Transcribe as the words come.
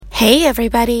Hey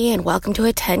everybody, and welcome to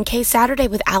a 10K Saturday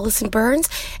with Allison Burns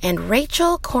and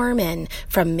Rachel Korman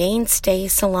from Mainstay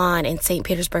Salon in St.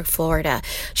 Petersburg, Florida.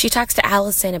 She talks to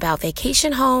Allison about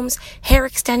vacation homes, hair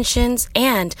extensions,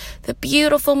 and the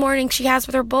beautiful morning she has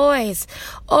with her boys.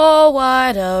 Oh,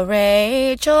 what a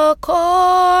Rachel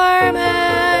Korman!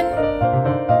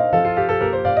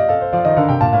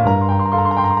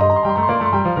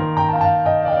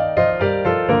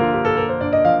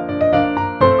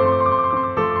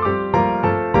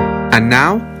 And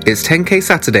now, it's 10K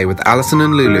Saturday with Allison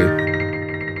and Lulu.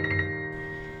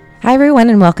 Hi, everyone,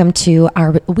 and welcome to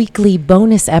our weekly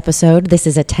bonus episode. This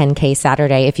is a 10K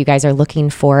Saturday. If you guys are looking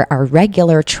for our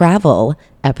regular travel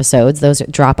episodes, those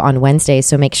drop on Wednesdays,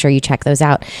 so make sure you check those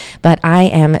out. But I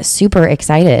am super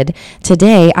excited.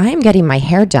 Today, I am getting my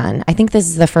hair done. I think this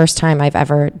is the first time I've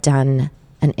ever done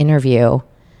an interview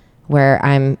where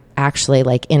I'm actually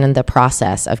like in the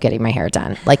process of getting my hair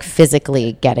done, like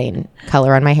physically getting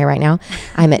color on my hair right now.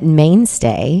 I'm at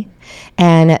Mainstay,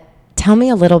 and tell me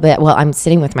a little bit. Well, I'm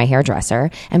sitting with my hairdresser,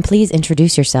 and please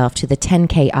introduce yourself to the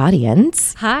 10K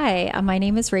audience. Hi, my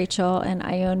name is Rachel, and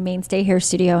I own Mainstay Hair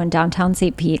Studio in downtown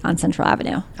St. Pete on Central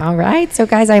Avenue. All right. So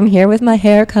guys, I'm here with my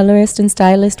hair colorist and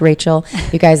stylist, Rachel.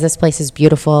 You guys, this place is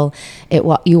beautiful.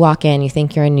 You walk in, you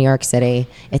think you're in New York City.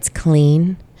 It's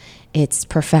clean. It's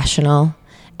professional,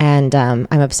 and I'm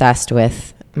obsessed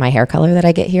with my hair color that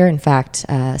I get here. In fact,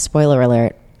 spoiler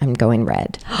alert, I'm going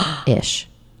red-ish.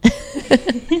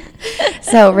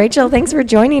 So, Rachel, thanks for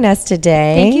joining us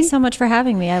today. Thank you so much for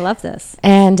having me. I love this.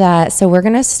 And so we're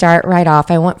going to start right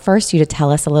off. I want first you to tell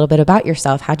us a little bit about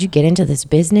yourself. How'd you get into this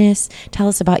business? Tell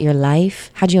us about your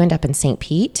life. How'd you end up in St.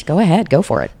 Pete? Go ahead. Go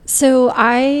for it. So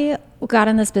I got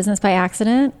in this business by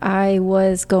accident. I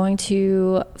was going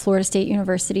to Florida State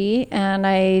University, and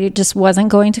I just wasn't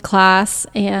going to class.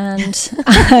 And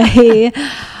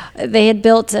they had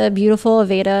built a beautiful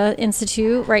Aveda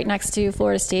Institute right next to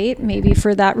Florida State, maybe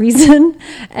for that reason.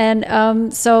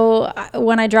 And so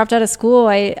when I dropped out of school,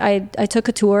 I took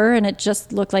a tour, and it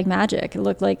just looked like magic. It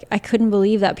looked like I couldn't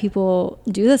believe that people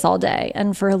do this all day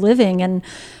and for a living and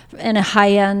in a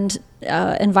high-end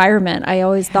environment. I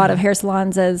always thought of hair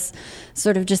salons as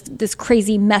sort of just this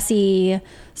crazy, messy,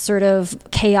 sort of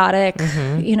chaotic,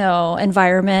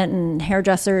 environment, and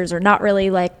hairdressers are not really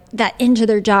like that into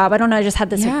their job. I don't know. I just had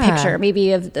this picture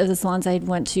maybe of the salons I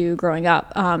went to growing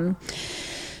up.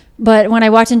 But when I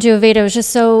walked into Aveda, it was just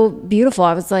so beautiful.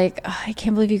 I was like, oh, I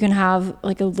can't believe you can have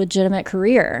like a legitimate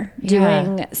career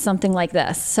doing something like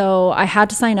this. So I had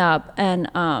to sign up,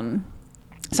 and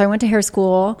so I went to hair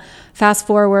school. Fast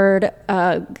forward,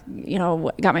 got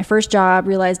my first job,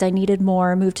 realized I needed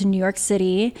more, moved to New York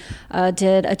City,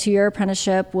 did a 2-year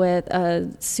apprenticeship with a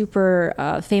super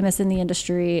famous in the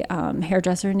industry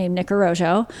hairdresser named Nick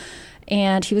Arrojo.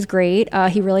 And he was great.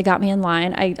 He really got me in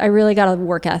line. I really got a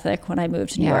work ethic when I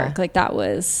moved to New York. Like that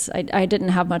was, I didn't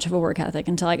have much of a work ethic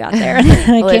until I got there.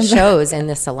 Well, it shows in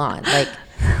the salon. Like,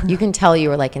 you can tell you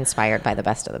were like inspired by the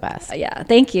best of the best. Yeah,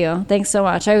 thank you. Thanks so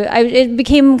much. It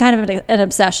became kind of an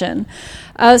obsession.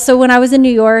 So when I was in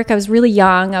New York, I was really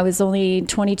young. I was only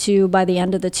 22 by the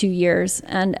end of the 2 years,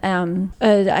 and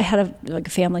I had a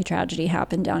family tragedy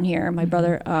happen down here. My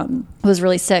brother was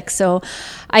really sick, so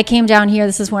I came down here.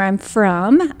 This is where I'm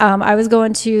from. I was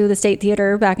going to the State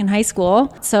Theater back in high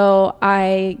school, so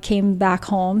I came back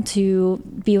home to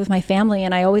be with my family,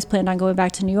 and I always planned on going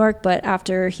back to New York, but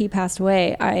after he passed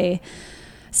away, I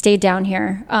stayed down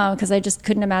here because I just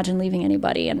couldn't imagine leaving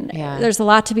anybody. And there's a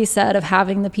lot to be said of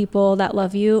having the people that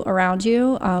love you around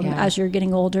you as you're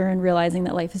getting older and realizing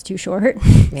that life is too short.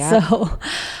 Yeah. So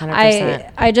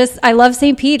 100%. I love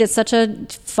St. Pete. It's such a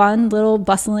fun, little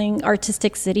bustling,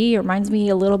 artistic city. It reminds me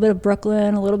a little bit of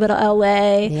Brooklyn, a little bit of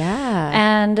LA. Yeah.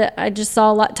 And I just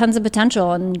saw tons of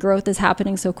potential, and growth is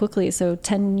happening so quickly. So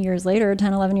 11 years later,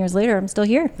 I'm still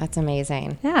here. That's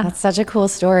amazing. Yeah. That's such a cool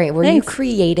story. Were you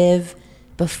creative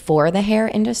before the hair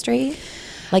industry?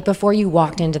 Like before you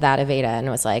walked into that Aveda and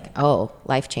it was like, oh,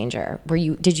 life changer.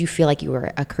 Did you feel like you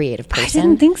were a creative person? I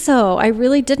didn't think so. I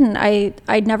really didn't.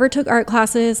 I never took art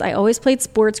classes. I always played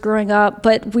sports growing up.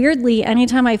 But weirdly,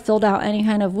 anytime I filled out any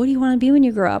kind of, what do you want to be when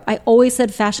you grow up? I always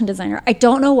said fashion designer. I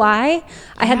don't know why.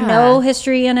 I had no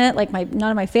history in it. Like none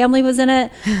of my family was in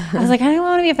it. I was like, I don't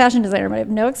want to be a fashion designer, but I have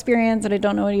no experience and I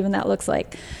don't know what even that looks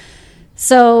like.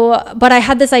 So, but I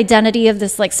had this identity of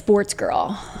this like sports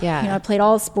girl. Yeah. I played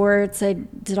all sports. I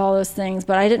did all those things,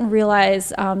 but I didn't realize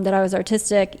that I was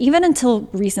artistic even until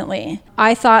recently.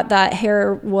 I thought that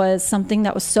hair was something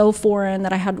that was so foreign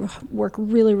that I had to work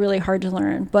really, really hard to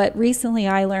learn. But recently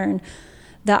I learned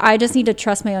that I just need to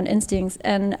trust my own instincts.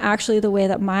 And actually the way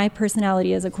that my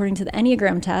personality is, according to the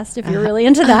Enneagram test, if you're really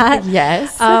into that,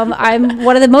 yes, I'm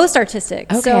one of the most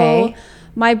artistic. Okay. So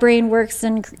my brain works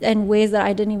in ways that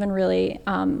I didn't even really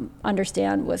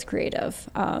understand was creative.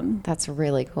 That's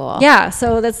really cool. Yeah,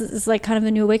 so this is like kind of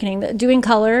a new awakening. Doing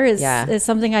color is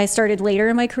something I started later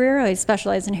in my career. I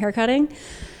specialized in haircutting.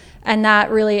 And that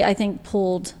really, I think,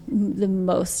 pulled the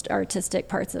most artistic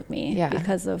parts of me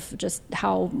because of just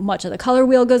how much of the color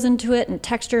wheel goes into it, and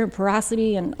texture and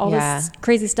porosity and all this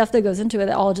crazy stuff that goes into it.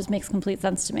 It all just makes complete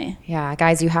sense to me. Yeah,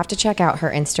 guys, you have to check out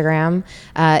her Instagram.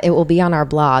 It will be on our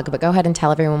blog, but go ahead and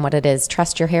tell everyone what it is.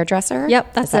 Trust Your Hairdresser?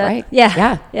 Yep, that's is that it. right?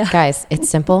 Yeah. Guys, it's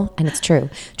simple and it's true.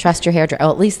 Trust your hairdresser. Oh,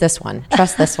 at least this one.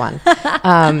 Trust this one.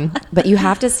 But you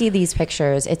have to see these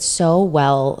pictures. It's so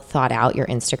well thought out, your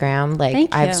Instagram. Like,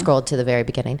 Thank I've you. scrolled to the very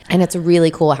beginning, and it's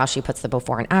really cool how she puts the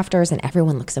before and afters, and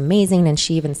everyone looks amazing, and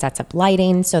she even sets up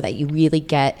lighting so that you really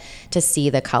get to see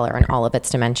the color in all of its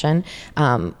dimension,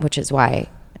 which is why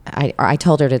I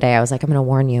told her today, I was like, I'm going to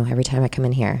warn you every time I come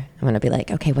in here. I'm going to be like,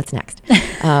 okay, what's next?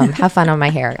 Have fun on my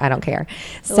hair. I don't care.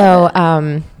 So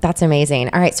that's amazing.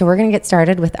 All right. So we're going to get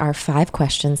started with our 5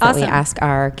 questions that we ask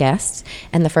our guests.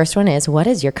 And the first one is, what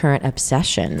is your current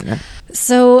obsession?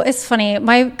 So it's funny.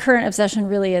 My current obsession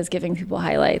really is giving people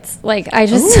highlights. Like I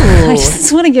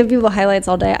just want to give people highlights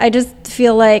all day. I just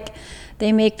feel like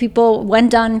they make people, when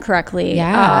done correctly,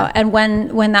 and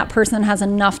when that person has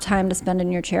enough time to spend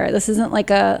in your chair. This isn't like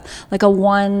a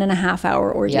 1.5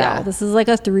 hour ordeal. Yeah. This is like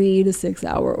a 3 to 6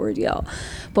 hour ordeal.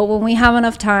 But when we have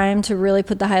enough time to really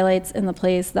put the highlights in the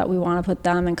place that we want to put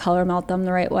them and color melt them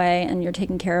the right way, and you're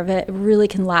taking care of it, it really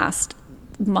can last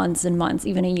months and months,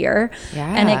 even a year.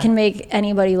 Yeah. And it can make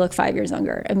anybody look 5 years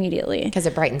younger immediately. Because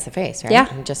it brightens the face, right?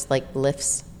 Yeah. And just like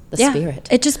lifts the spirit.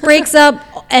 It just breaks up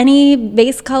any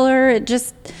base color. It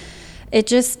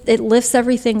lifts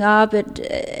everything up.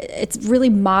 It's really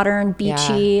modern,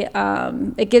 beachy.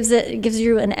 It gives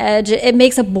you an edge. It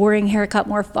makes a boring haircut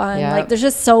more fun. Yep. Like there's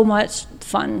just so much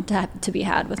fun to be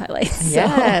had with highlights.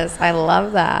 Yes, I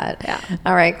love that. Yeah.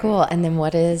 All right, cool. And then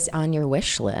what is on your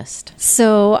wish list?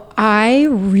 So I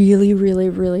really, really,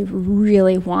 really,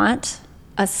 really want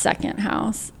a second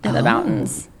house in the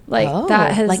mountains. Like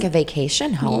that has, like a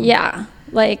vacation home. Yeah.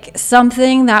 Like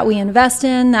something that we invest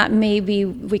in that maybe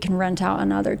we can rent out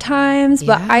on other times.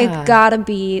 But I gotta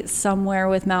be somewhere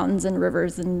with mountains and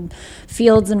rivers and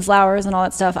fields and flowers and all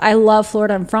that stuff. I love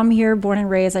Florida. I'm from here, born and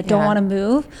raised. I don't want to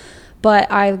move.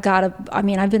 But I've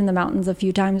been in the mountains a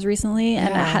few times recently, and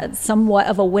it had somewhat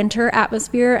of a winter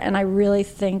atmosphere, and I really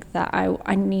think that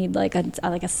I need like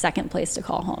a second place to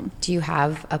call home. Do you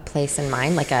have a place in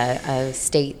mind, like a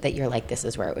state that you're like, this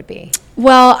is where it would be?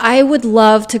 Well, I would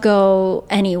love to go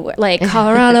anywhere, like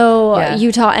Colorado,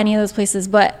 Utah, any of those places.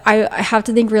 But I have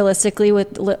to think realistically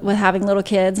with having little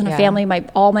kids and a family.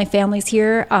 All my family's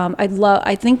here.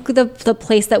 I think the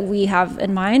place that we have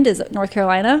in mind is North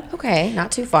Carolina. Okay,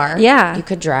 not too far. Yeah, you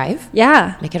could drive.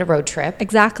 Yeah, make it a road trip.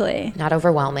 Exactly. Not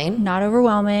overwhelming. Not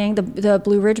overwhelming. The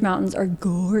Blue Ridge Mountains are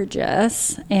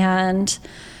gorgeous, and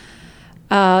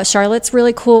Charlotte's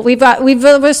really cool.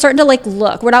 We're starting to like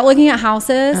look. We're not looking at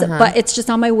houses, but it's just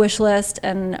on my wish list.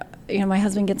 And my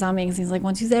husband gets on me because he's like,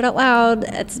 once you say it out loud,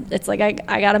 it's like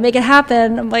I got to make it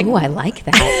happen. I'm like, oh, I like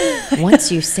that.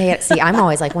 Once you say it, see, I'm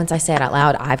always like, once I say it out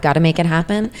loud, I've got to make it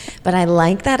happen. But I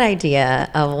like that idea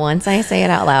of once I say it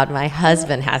out loud, my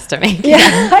husband has to make it.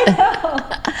 I know.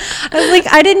 I was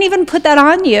like, I didn't even put that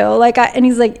on you. And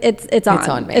he's like, it's on. It's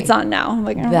on me. It's on now. I'm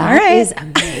like, all right. That is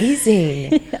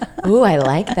amazing. Ooh, I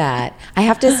like that. I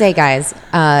have to say, guys,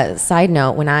 side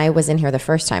note, when I was in here the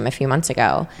first time a few months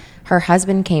ago, her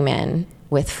husband came in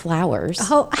with flowers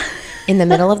in the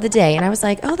middle of the day. And I was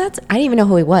like, I didn't even know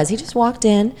who he was. He just walked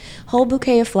in, whole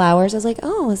bouquet of flowers. I was like,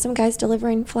 some guy's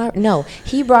delivering flowers. No,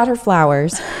 he brought her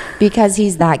flowers because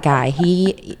he's that guy.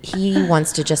 He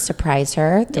wants to just surprise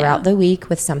her throughout the week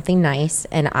with something nice.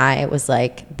 And I was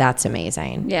like, that's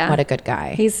amazing. Yeah. What a good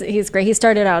guy. He's great. He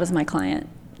started out as my client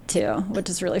too, which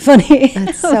is really funny.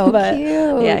 That's so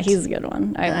cute. Yeah, he's a good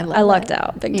one. I lucked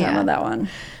out big time on that one.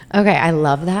 Okay, I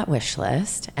love that wish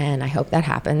list, and I hope that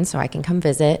happens so I can come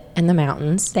visit in the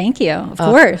mountains. Thank you. Of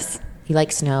course. You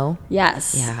like snow?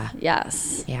 Yes. Yeah.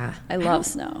 Yes. Yeah. I love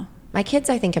snow. My kids,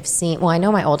 I think, have seen, I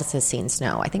know my oldest has seen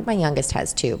snow. I think my youngest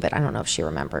has too, but I don't know if she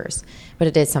remembers. But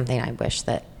it is something I wish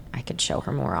that I could show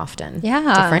her more often. Yeah.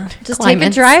 Different just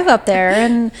climates. take a drive up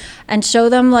there and show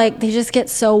them, like, they just get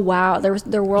so wow.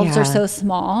 Their worlds are so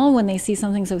small. When they see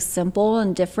something so simple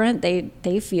and different,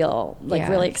 they feel like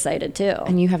really excited too.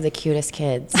 And you have the cutest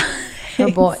kids.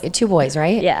 Two boys,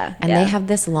 right? Yeah, And yeah. they have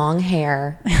this long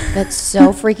hair that's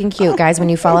so freaking cute. Guys, when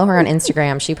you follow her on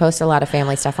Instagram, she posts a lot of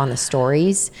family stuff on the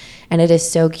stories, and it is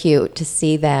so cute to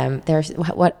see them. They're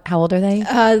how old are they?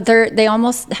 They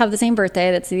almost have the same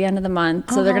birthday. That's the end of the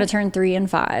month, so they're going to turn 3 and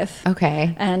 5.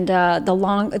 Okay. And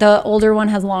the older one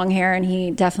has long hair, and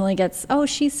he definitely gets, oh,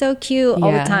 she's so cute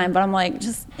all the time. But I'm like,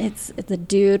 just it's a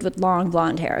dude with long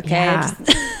blonde hair. Okay, Yeah.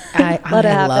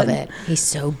 I love it. He's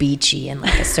so beachy and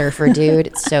like a surfer dude.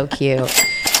 It's so cute.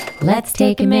 Let's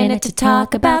take a minute to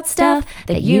talk about stuff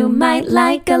that you might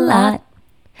like a lot.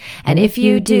 And if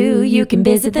you do, you can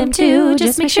visit them too.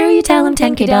 Just make sure you tell them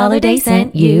 10K Dollar Day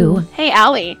sent you. Hey,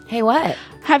 Allie. Hey, what?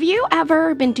 Have you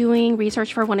ever been doing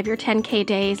research for one of your 10K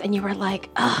days and you were like,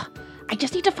 ugh, I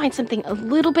just need to find something a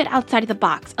little bit outside of the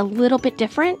box, a little bit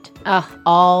different?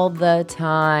 All the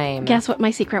time. Guess what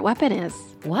my secret weapon is?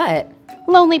 What?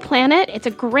 Lonely Planet. It's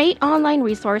a great online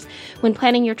resource when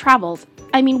planning your travels.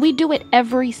 I mean, we do it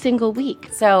every single week.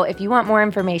 So if you want more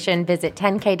information, visit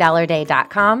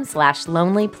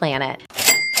 10kdollarday.com/lonelyplanet.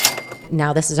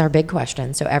 Now, this is our big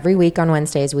question. So every week on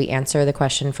Wednesdays, we answer the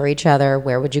question for each other.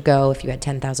 Where would you go if you had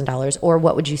 $10,000, or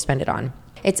what would you spend it on?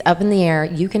 It's up in the air.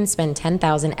 You can spend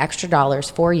 $10,000 extra dollars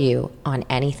for you on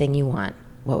anything you want.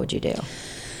 What would you do?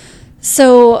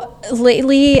 So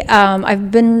lately,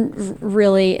 I've been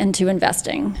really into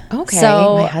investing. Okay.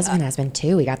 So, my husband has been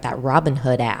too. We got that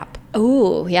Robinhood app.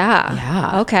 Oh, yeah.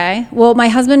 Yeah. Okay. Well, my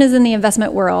husband is in the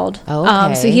investment world.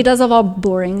 Okay. So he does all our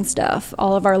boring stuff,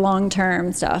 all of our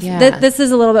long-term stuff. Yeah. This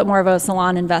is a little bit more of a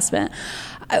salon investment.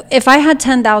 If I had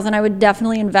 $10,000, I would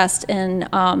definitely invest in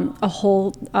a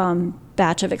whole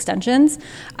batch of extensions.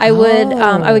 I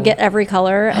would get every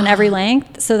color and every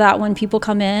length, so that when people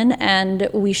come in and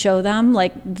we show them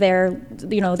like their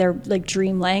like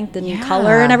dream length and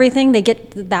color and everything, they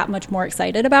get that much more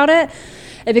excited about it.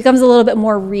 It becomes a little bit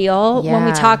more real when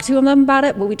we talk to them about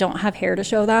it, but we don't have hair to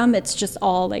show them. It's just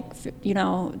all like,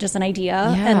 just an idea,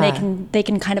 and they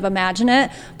can kind of imagine it.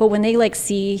 But when they like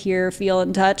see, hear, feel,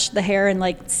 and touch the hair and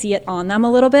like see it on them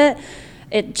a little bit,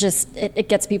 it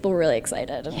gets people really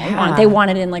excited. And they want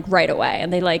it in like right away,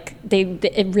 and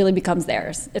it really becomes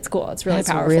theirs. It's cool. It's really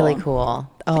powerful. That's really cool.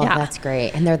 Oh, that's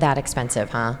great. And they're that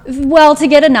expensive, huh? Well, to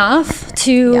get enough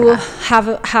to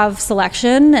have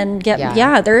selection and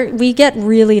we get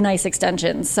really nice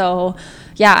extensions. So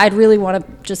I'd really want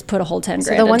to just put a whole 10 grand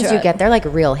So the ones into you it. get, they're like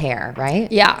real hair,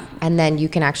 right? Yeah. And then you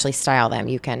can actually style them.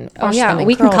 You can wash them and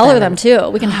we can curl color them too.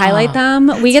 We can highlight them.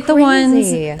 We get the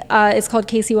crazy. ones, it's called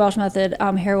Casey Welsh Method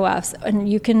hair wefts, and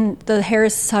the hair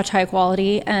is such high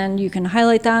quality, and you can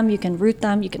highlight them, you can root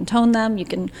them, you can tone them, you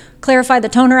can clarify the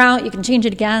toner out, you can change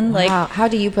it again. Like, wow. How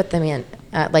do you put them in?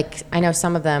 Like, I know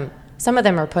some of them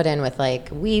are put in with like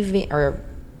weaving or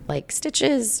like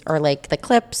stitches or like the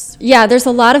clips. Yeah, there's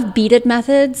a lot of beaded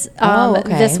methods.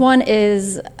 Okay. This one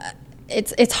is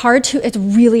it's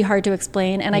really hard to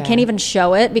explain, and I can't even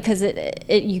show it because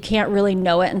you can't really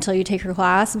know it until you take your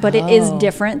class, but it is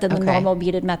different than the normal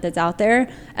beaded methods out there,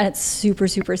 and it's super,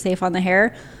 super safe on the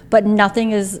hair, but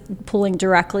nothing is pulling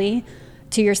directly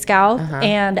to your scalp,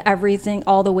 and everything,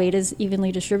 all the weight is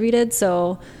evenly distributed,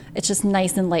 so it's just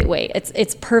nice and lightweight.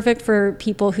 It's perfect for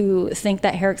people who think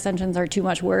that hair extensions are too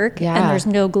much work, and there's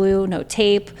no glue, no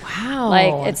tape. Wow.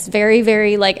 Like, it's very,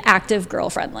 very like active girl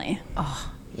friendly.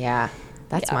 Oh, yeah.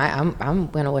 That's I'm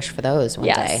going to wish for those one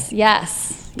day.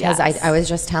 Yes. Because I was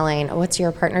just telling, what's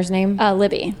your partner's name?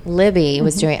 Libby. Libby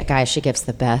was doing, guys, she gives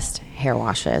the best hair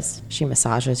washes. She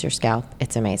massages your scalp.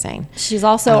 It's amazing. She's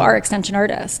also our extension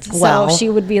artist. So she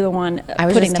would be the one I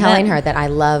was putting just them telling in. her that I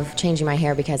love changing my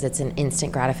hair because it's an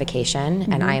instant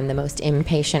gratification, and I am the most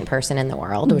impatient person in the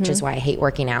world, which is why I hate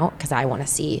working out, because I want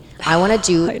to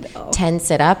do 10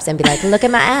 sit-ups and be like, look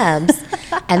at my abs.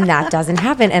 And that doesn't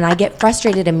happen. And I get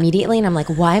frustrated immediately, and I'm like,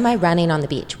 why am I running on the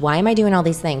beach? Why am I doing all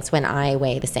these things when I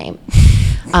weigh the same?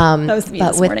 That was me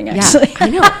this morning, actually. Yeah, I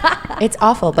know. It's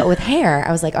awful. But with hair,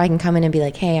 I was like, I can come in and be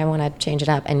like, hey, I want to change it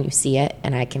up. And you see it,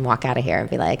 and I can walk out of here and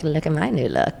be like, look at my new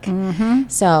look. Mm-hmm.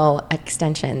 So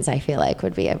extensions, I feel like,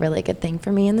 would be a really good thing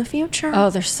for me in the future. Oh,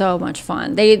 they're so much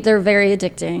fun. They're very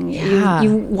addicting. Yeah.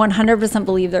 You 100%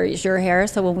 believe they're your hair.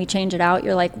 So when we change it out,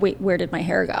 you're like, wait, where did my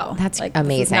hair go? That's like,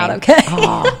 amazing. This is not okay.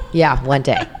 Oh, yeah, one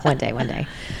day.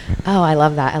 Oh, I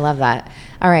love that.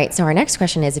 All right, so our next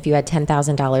question is, if you had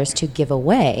 $10,000 to give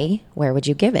away, where would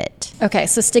you give it? Okay,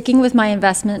 so sticking with my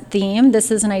investment theme, this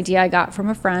is an idea I got from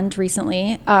a friend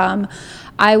recently.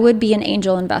 I would be an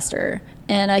angel investor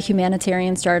in a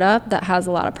humanitarian startup that has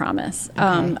a lot of promise.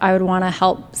 I would want to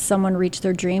help someone reach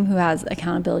their dream who has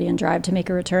accountability and drive to make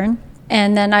a return.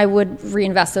 and then I would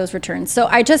reinvest those returns. So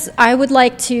I would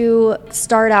like to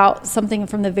start out something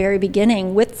from the very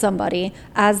beginning with somebody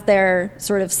as their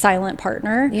sort of silent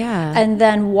partner. Yeah. And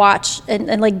then watch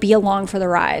and like be along for the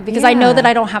ride, because I know that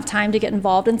I don't have time to get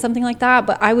involved in something like that,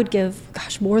 but I would give,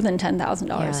 more than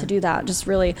 $10,000 to do that. Just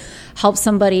really help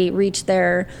somebody reach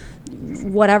their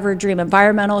whatever dream,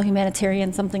 environmental,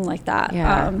 humanitarian, something like that.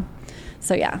 Yeah.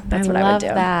 So that's what I would do. I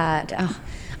love that. Oh,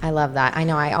 I love that. I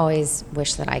know I always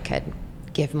wish that I could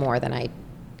give more than I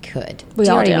could. We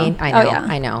do you all know do. what I mean? I Oh, know, yeah.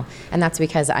 I know. And that's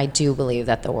because I do believe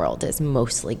that the world is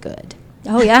mostly good.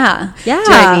 Oh yeah. Yeah.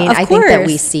 Do you know what I mean? Of I course. think that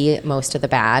we see most of the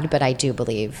bad, but I do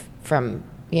believe from,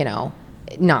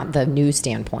 not the news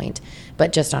standpoint,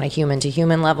 but just on a human to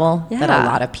human level, that a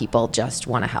lot of people just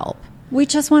want to help. We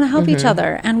just want to help each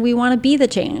other, and we want to be the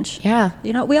change. Yeah.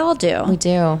 We all do. We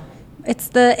do. It's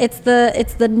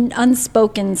the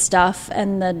unspoken stuff,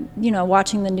 and the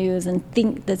watching the news and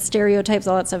think the stereotypes,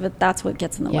 all that stuff. That's what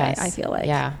gets in the way. I feel like.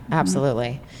 Yeah,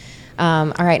 absolutely.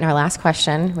 All right, and our last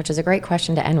question, which is a great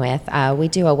question to end with, we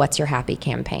do a What's Your Happy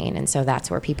campaign. And so that's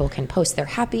where people can post their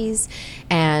happies,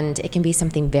 and it can be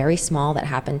something very small that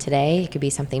happened today. It could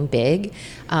be something big.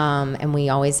 And we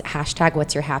always hashtag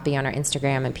What's Your Happy on our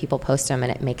Instagram, and people post them,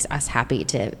 and it makes us happy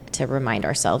to remind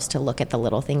ourselves to look at the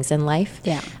little things in life.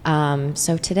 Yeah.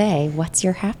 So today, what's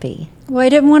your happy? Well, I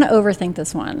didn't want to overthink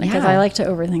this one, because Yeah. I like to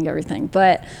overthink everything,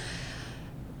 but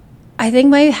I think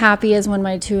my happy is when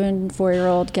my 2 and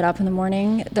 4-year-old get up in the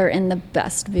morning. They're in the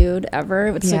best mood ever.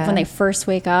 It's like when they first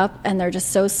wake up and they're just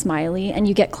so smiley, and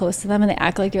you get close to them and they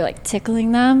act like you're like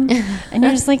tickling them, and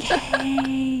you're just like,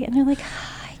 hey, and they're like,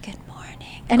 hi, good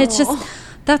morning. And it's just,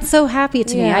 that's so happy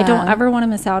to me. I don't ever want to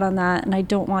miss out on that, and I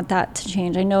don't want that to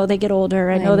change. I know they get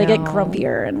older. I know they get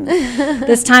grumpier, and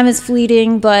this time is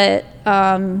fleeting, but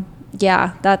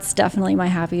that's definitely my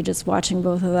happy, just watching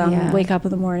both of them wake up in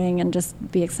the morning and just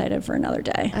be excited for another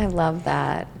day. I love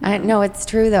that. I know it's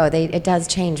true though. It does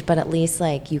change, but at least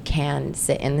like you can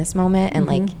sit in this moment and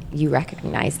like you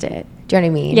recognized it. Do you know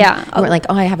what I mean? Yeah. We're like,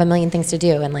 I have a million things to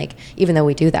do, and like even though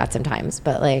we do that sometimes,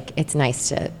 but like it's nice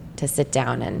to sit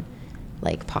down and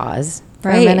like pause for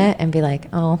a minute and be like,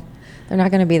 oh, they're not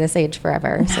going to be this age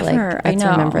forever. So like, let's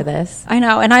remember this. I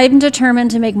know. And I'm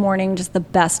determined to make morning just the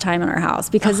best time in our house,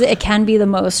 because it can be the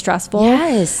most stressful.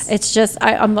 Yes. It's just,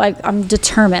 I'm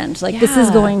determined. Like this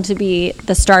is going to be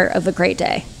the start of a great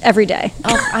day every day.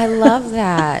 Oh, I love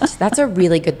that. That's a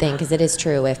really good thing, because it is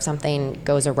true. If something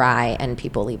goes awry and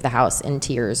people leave the house in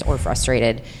tears or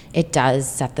frustrated, it does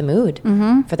set the mood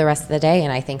for the rest of the day.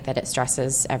 And I think that it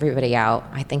stresses everybody out.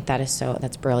 I think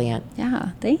that's brilliant.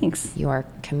 Yeah. Thanks. You are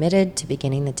committed to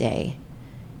beginning the day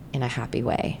in a happy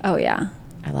way. Oh yeah.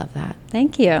 I love that.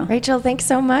 Thank you. Rachel, thanks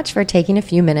so much for taking a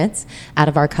few minutes out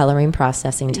of our coloring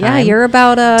processing time. Yeah, you're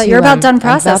about done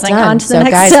processing. On to the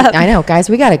next step. I know, guys,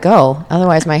 we got to go.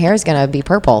 Otherwise, my hair is going to be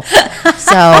purple.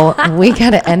 So we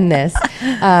got to end this.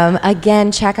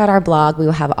 Again, check out our blog. We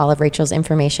will have all of Rachel's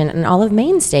information and all of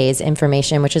Mainstay's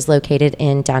information, which is located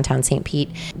in downtown St. Pete.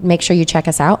 Make sure you check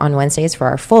us out on Wednesdays for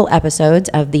our full episodes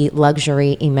of the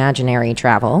Luxury Imaginary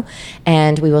Travel.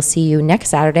 And we will see you next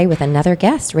Saturday with another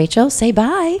guest. Rachel, say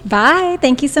bye. Bye.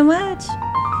 Thank you so much.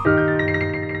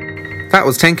 That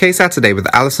was 10K Saturday with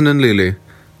Alison and Lulu.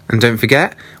 And don't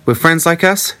forget, with friends like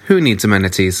us, who needs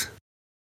amenities?